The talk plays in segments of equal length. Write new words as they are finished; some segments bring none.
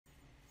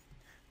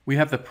We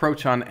have the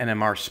proton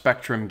NMR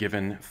spectrum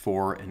given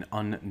for an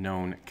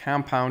unknown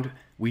compound.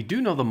 We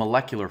do know the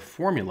molecular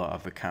formula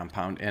of the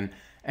compound, and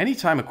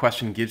anytime a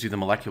question gives you the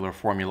molecular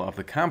formula of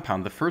the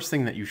compound, the first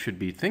thing that you should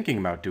be thinking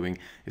about doing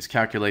is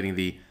calculating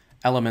the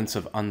elements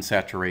of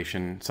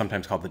unsaturation,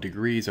 sometimes called the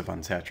degrees of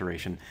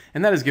unsaturation,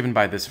 and that is given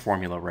by this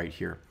formula right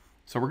here.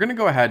 So we're going to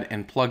go ahead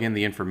and plug in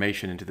the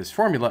information into this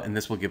formula, and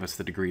this will give us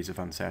the degrees of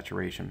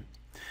unsaturation.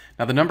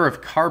 Now the number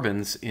of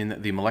carbons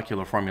in the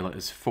molecular formula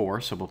is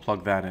 4, so we'll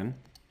plug that in.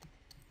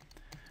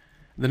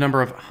 The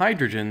number of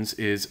hydrogens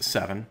is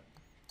 7,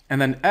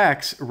 and then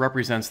X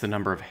represents the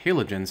number of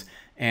halogens,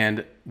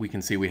 and we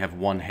can see we have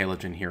one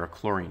halogen here, a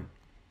chlorine.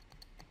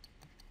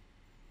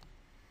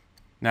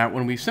 Now,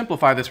 when we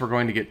simplify this, we're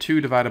going to get 2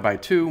 divided by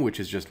 2, which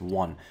is just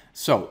 1.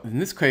 So, in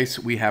this case,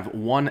 we have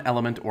one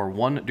element or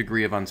one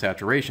degree of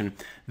unsaturation.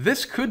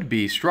 This could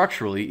be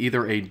structurally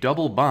either a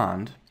double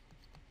bond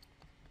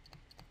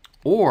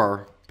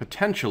or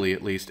potentially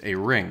at least a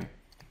ring.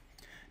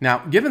 Now,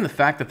 given the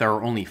fact that there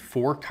are only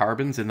 4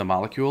 carbons in the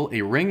molecule,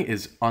 a ring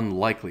is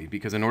unlikely,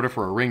 because in order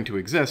for a ring to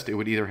exist, it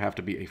would either have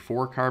to be a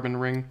 4-carbon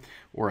ring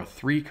or a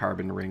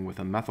 3-carbon ring with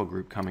a methyl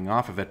group coming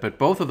off of it. But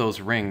both of those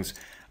rings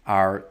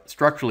are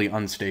structurally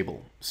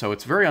unstable. So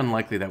it's very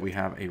unlikely that we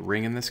have a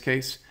ring in this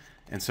case,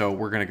 and so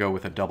we're going to go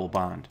with a double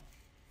bond.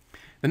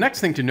 The next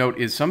thing to note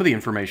is some of the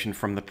information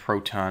from the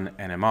Proton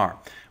Nmr.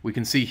 We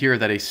can see here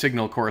that a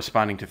signal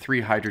corresponding to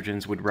 3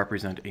 hydrogens would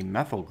represent a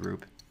methyl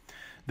group.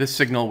 This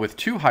signal with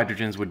 2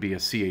 hydrogens would be a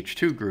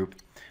CH2 group,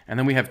 and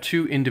then we have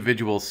 2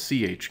 individual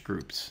CH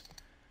groups.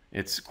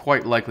 It's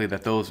quite likely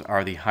that those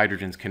are the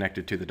hydrogens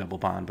connected to the double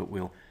bond, but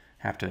we'll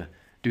have to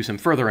do some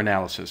further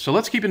analysis. So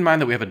let's keep in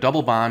mind that we have a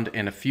double bond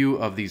and a few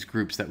of these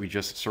groups that we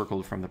just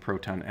circled from the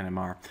Proton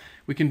Nmr.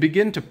 We can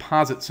begin to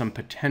posit some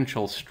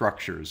potential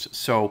structures.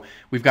 So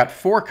we've got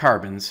 4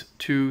 carbons,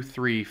 2,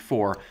 3,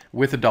 4,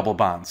 with a double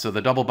bond. So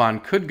the double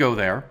bond could go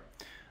there.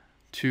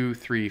 2,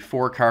 3,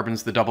 4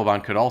 carbons, the double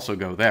bond could also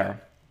go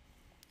there.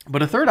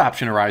 But a third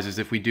option arises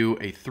if we do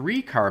a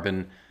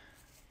 3-carbon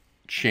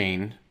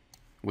chain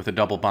with a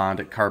double bond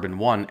at carbon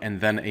 1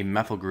 and then a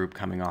methyl group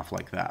coming off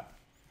like that.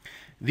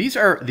 These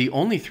are the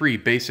only 3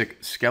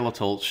 basic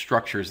skeletal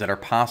structures that are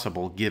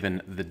possible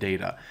given the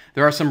data.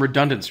 There are some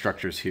redundant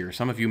structures here.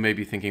 Some of you may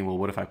be thinking, well,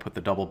 what if I put the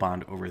double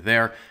bond over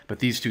there? But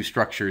these 2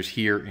 structures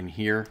here and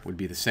here would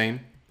be the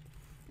same.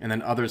 And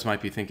then others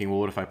might be thinking, well,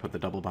 what if I put the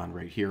double bond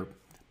right here?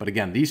 But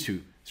again, these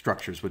 2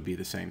 structures would be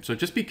the same. So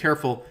just be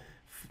careful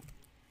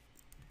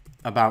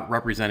about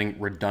representing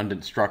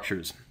redundant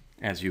structures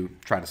as you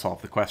try to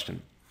solve the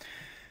question.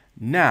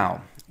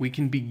 Now, we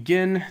can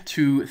begin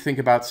to think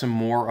about some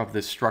more of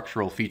the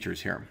structural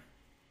features here.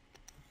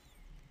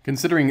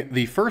 Considering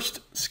the first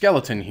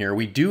skeleton here,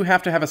 we do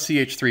have to have a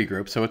CH3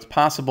 group, so it's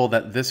possible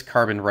that this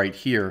carbon right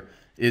here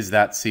is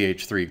that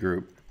CH3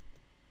 group.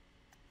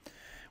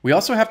 We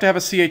also have to have a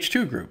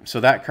CH2 group, so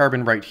that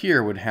carbon right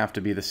here would have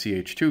to be the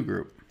CH2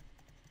 group.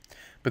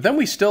 But then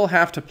we still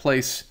have to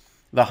place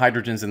the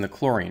hydrogens in the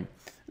chlorine.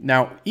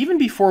 Now, even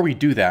before we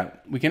do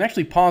that, we can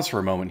actually pause for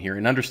a moment here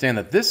and understand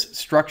that this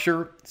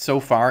structure so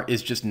far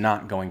is just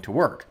not going to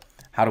work.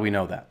 How do we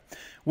know that?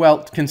 Well,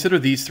 consider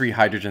these 3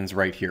 hydrogens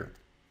right here.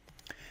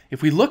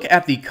 If we look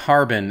at the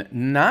carbon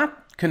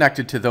not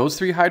connected to those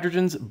 3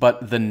 hydrogens,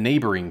 but the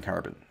neighboring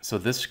carbon, so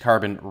this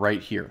carbon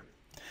right here,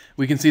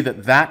 we can see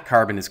that that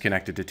carbon is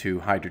connected to 2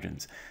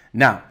 hydrogens.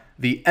 Now,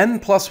 the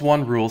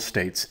N+1 rule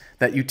states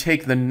that you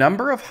take the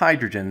number of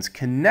hydrogens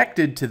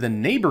connected to the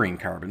neighboring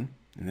carbon,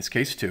 in this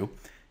case 2,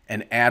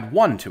 and add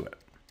 1 to it.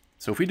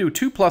 So if we do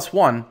 2 plus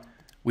 1,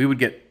 we would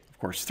get, of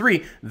course,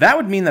 3. That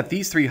would mean that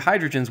these 3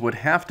 hydrogens would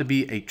have to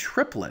be a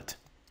triplet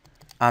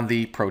on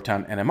the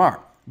Proton Nmr.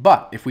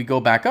 But if we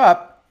go back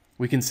up,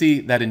 we can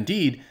see that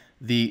indeed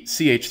the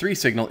CH3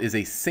 signal is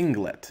a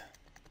singlet.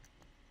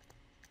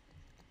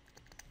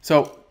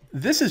 So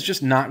this is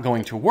just not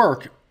going to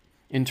work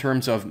in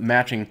terms of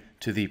matching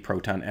to the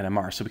Proton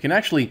Nmr. So we can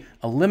actually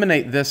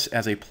eliminate this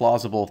as a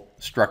plausible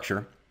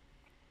structure.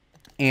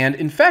 And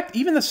in fact,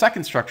 even the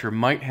second structure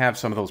might have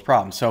some of those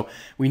problems. So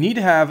we need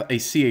to have a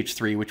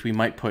CH3, which we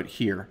might put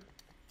here.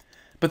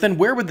 But then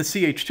where would the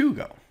CH2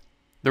 go?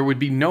 There would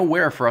be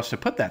nowhere for us to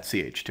put that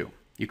CH2.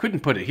 You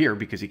couldn't put it here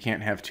because you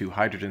can't have 2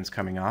 hydrogens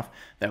coming off.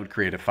 That would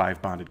create a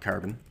 5-bonded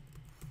carbon.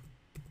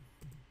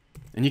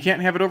 And you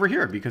can't have it over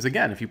here because,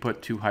 again, if you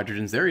put 2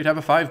 hydrogens there, you'd have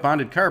a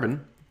 5-bonded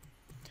carbon.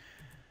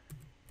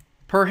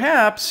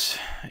 Perhaps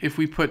if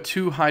we put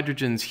 2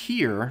 hydrogens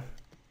here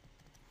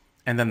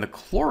and then the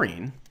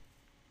chlorine,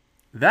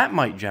 that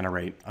might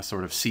generate a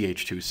sort of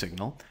CH2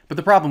 signal. But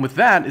the problem with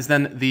that is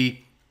then the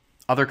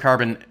other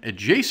carbon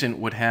adjacent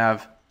would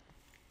have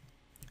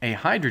a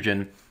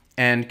hydrogen,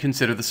 and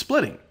consider the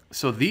splitting.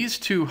 So these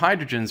 2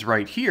 hydrogens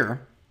right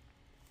here,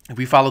 if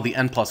we follow the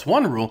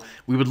N+1 rule,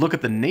 we would look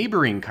at the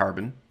neighboring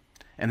carbon,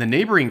 and the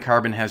neighboring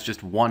carbon has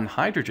just 1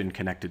 hydrogen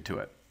connected to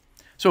it.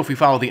 So if we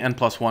follow the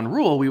N+1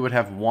 rule, we would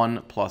have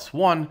 1 plus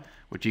 1,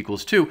 which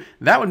equals 2.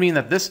 That would mean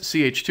that this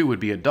CH2 would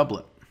be a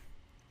doublet.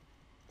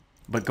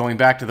 But going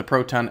back to the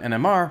Proton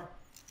Nmr,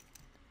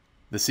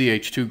 the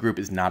CH2 group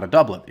is not a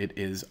doublet. It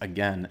is,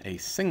 again, a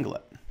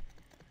singlet.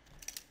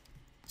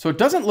 So it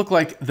doesn't look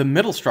like the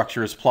middle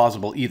structure is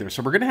plausible either.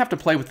 So we're going to have to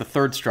play with the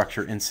third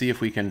structure and see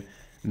if we can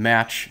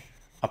match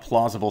a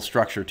plausible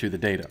structure to the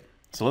data.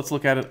 So let's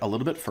look at it a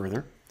little bit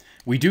further.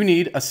 We do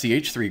need a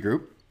CH3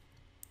 group.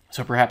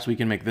 So perhaps we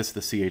can make this the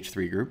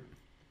CH3 group.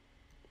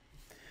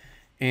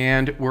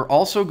 And we're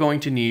also going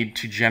to need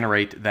to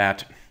generate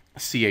that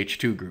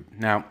CH2 group.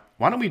 Now,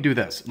 why don't we do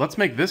this? Let's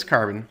make this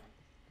carbon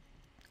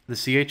the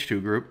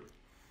CH2 group,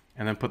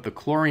 and then put the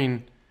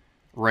chlorine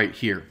right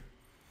here.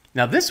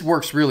 Now, this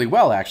works really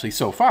well, actually,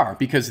 so far,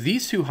 because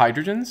these two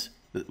hydrogens,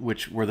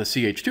 which were the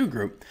CH2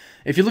 group,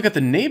 if you look at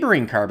the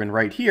neighboring carbon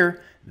right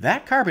here,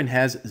 that carbon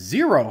has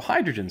 0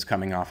 hydrogens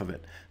coming off of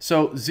it.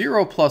 So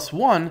 0 plus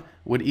 1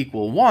 would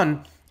equal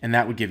 1, and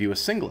that would give you a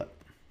singlet.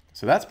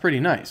 So that's pretty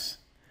nice.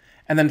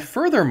 And then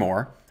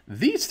furthermore,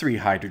 these 3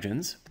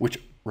 hydrogens, which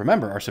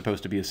remember are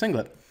supposed to be a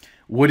singlet,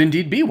 would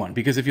indeed be one,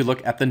 because if you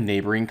look at the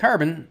neighboring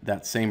carbon,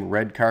 that same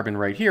red carbon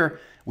right here,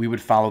 we would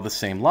follow the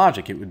same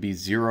logic. It would be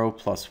 0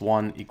 plus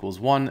 1 equals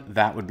 1.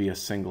 That would be a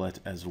singlet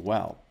as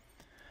well.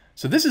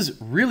 So this is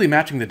really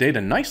matching the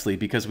data nicely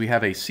because we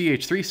have a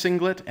CH3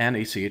 singlet and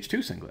a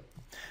CH2 singlet.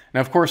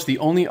 Now, of course, the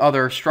only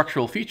other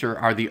structural feature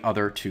are the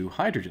other 2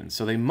 hydrogens,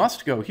 so they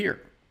must go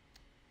here.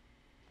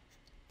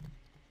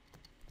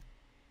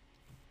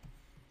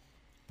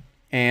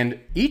 And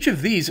each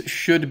of these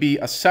should be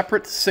a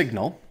separate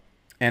signal,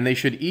 and they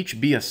should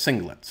each be a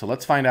singlet. So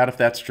let's find out if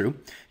that's true.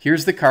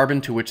 Here's the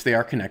carbon to which they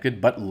are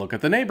connected, but look at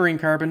the neighboring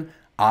carbon.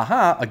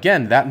 Aha,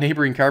 again, that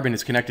neighboring carbon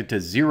is connected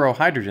to 0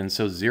 hydrogens,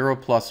 so 0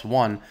 plus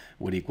 1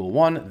 would equal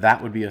 1.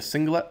 That would be a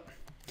singlet.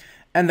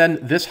 And then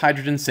this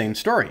hydrogen, same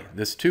story.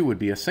 This too would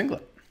be a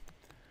singlet.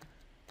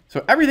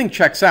 So everything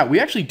checks out. We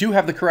actually do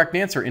have the correct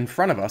answer in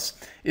front of us.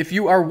 If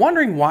you are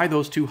wondering why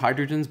those 2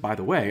 hydrogens, by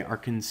the way, are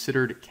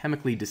considered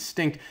chemically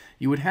distinct,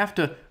 you would have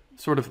to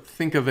sort of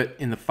think of it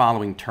in the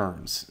following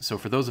terms. So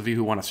for those of you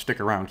who want to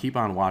stick around, keep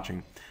on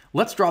watching.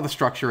 Let's draw the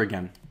structure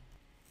again.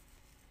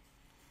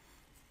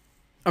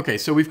 Okay,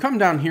 so we've come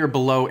down here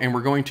below and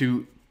we're going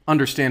to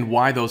understand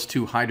why those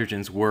 2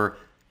 hydrogens were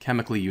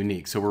chemically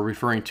unique. So we're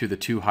referring to the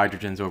 2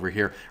 hydrogens over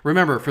here.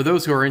 Remember, for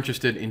those who are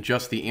interested in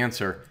just the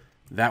answer,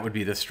 that would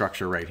be this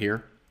structure right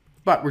here.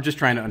 But we're just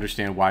trying to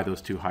understand why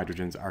those 2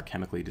 hydrogens are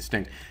chemically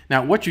distinct.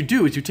 Now, what you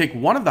do is you take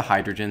one of the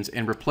hydrogens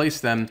and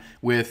replace them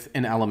with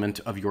an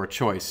element of your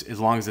choice, as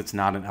long as it's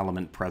not an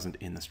element present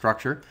in the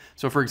structure.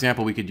 So for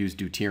example, we could use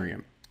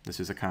deuterium. This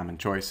is a common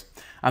choice.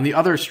 On the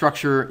other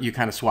structure, you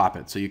kind of swap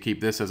it. So you keep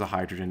this as a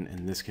hydrogen,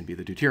 and this can be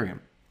the deuterium.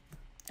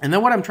 And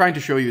then what I'm trying to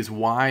show you is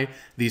why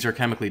these are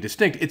chemically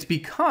distinct. It's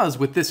because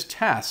with this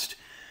test,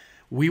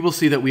 we will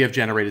see that we have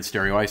generated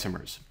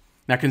stereoisomers.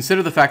 Now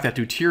consider the fact that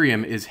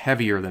deuterium is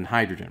heavier than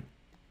hydrogen,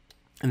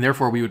 and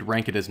therefore we would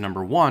rank it as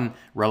number 1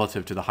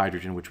 relative to the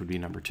hydrogen, which would be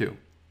number 2.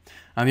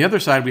 On the other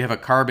side, we have a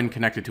carbon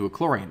connected to a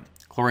chlorine.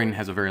 Chlorine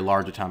has a very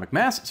large atomic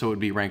mass, so it would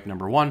be ranked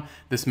number 1.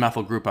 This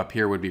methyl group up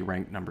here would be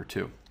ranked number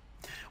 2.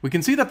 We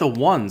can see that the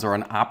 1s are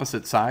on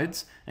opposite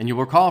sides, and you'll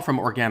recall from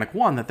organic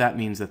 1 that that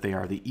means that they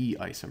are the E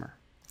isomer.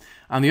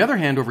 On the other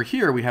hand, over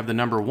here, we have the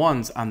number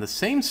 1s on the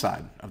same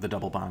side of the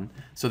double bond,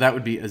 so that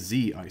would be a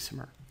Z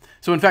isomer.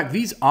 So in fact,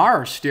 these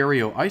are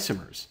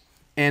stereoisomers,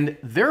 and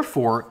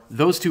therefore,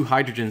 those 2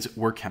 hydrogens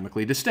were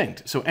chemically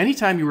distinct. So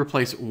anytime you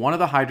replace one of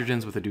the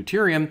hydrogens with a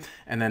deuterium,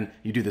 and then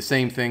you do the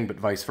same thing, but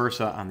vice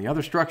versa on the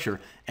other structure,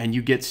 and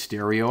you get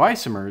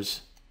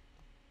stereoisomers,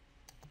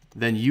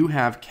 then you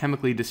have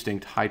chemically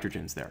distinct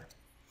hydrogens there.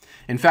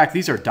 In fact,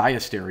 these are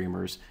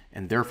diastereomers,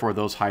 and therefore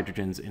those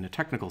hydrogens in a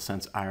technical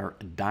sense are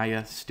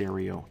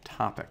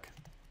diastereotopic,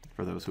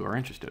 for those who are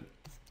interested.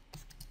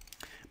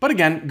 But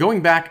again,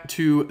 going back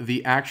to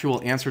the actual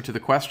answer to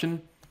the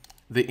question,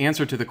 the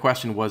answer to the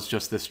question was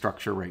just this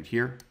structure right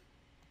here.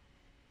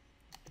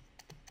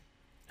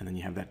 And then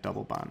you have that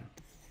double bond.